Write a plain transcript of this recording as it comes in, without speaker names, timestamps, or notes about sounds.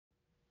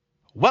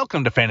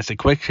Welcome to Fantasy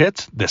Quick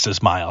Hits. This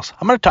is Miles.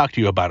 I'm going to talk to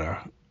you about a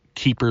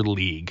keeper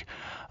league.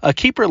 A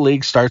keeper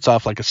league starts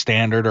off like a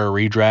standard or a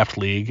redraft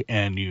league,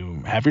 and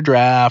you have your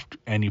draft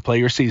and you play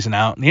your season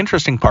out. And the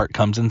interesting part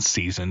comes in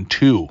season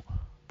 2.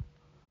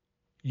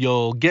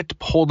 You'll get to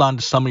hold on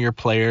to some of your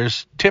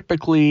players,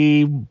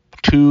 typically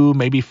 2,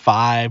 maybe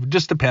 5,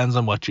 just depends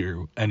on what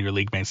you and your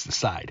league mates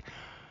decide.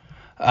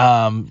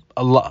 You'll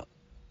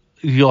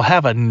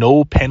have a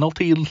no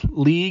penalty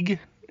league,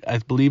 I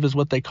believe is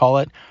what they call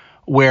it,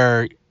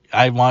 where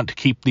I want to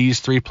keep these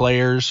 3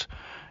 players.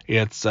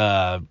 It's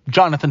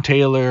Jonathan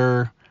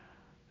Taylor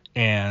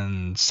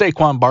and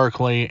Saquon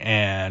Barkley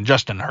and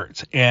Justin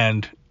Hurts.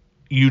 And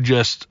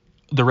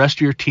the rest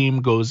of your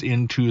team goes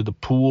into the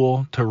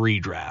pool to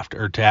redraft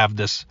or to have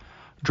this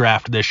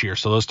draft this year.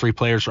 So those 3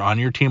 players are on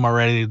your team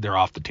already. They're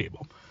off the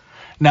table.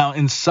 Now,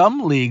 in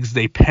some leagues,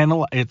 they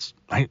penalize.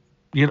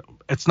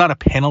 It's not a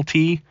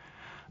penalty,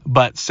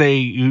 but say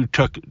you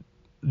took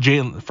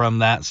from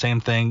that same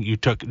thing, you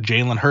took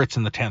Jalen Hurts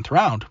in the 10th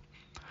round.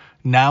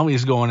 Now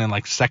he's going in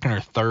like 2nd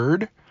or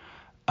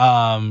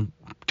 3rd.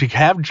 To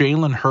have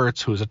Jalen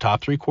Hurts, who is a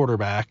top 3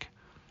 quarterback,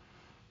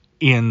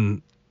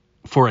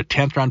 for a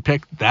 10th round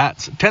pick,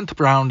 that's 10th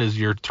round is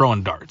you're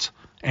throwing darts,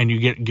 and you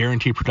get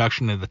guaranteed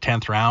production in the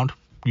 10th round.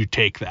 You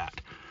take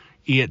that.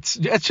 It's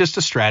just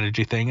a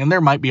strategy thing, and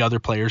there might be other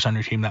players on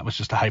your team. That was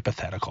just a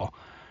hypothetical.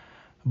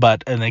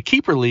 But in a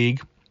keeper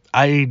league,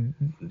 I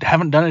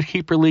haven't done a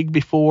keeper league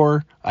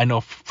before. I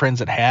know friends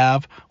that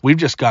have. We've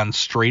just gone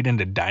straight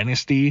into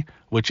dynasty,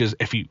 which is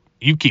if you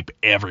keep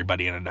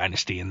everybody in a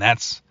dynasty, and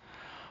that's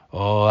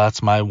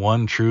my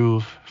one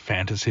true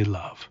fantasy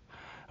love.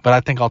 But I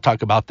think I'll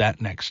talk about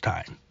that next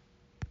time.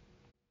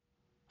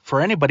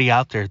 For anybody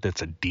out there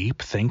that's a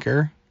deep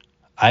thinker,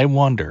 I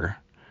wonder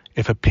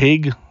if a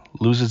pig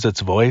loses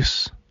its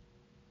voice,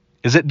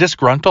 is it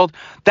disgruntled?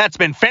 That's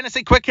been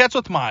Fantasy Quick Hits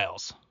with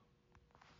Miles.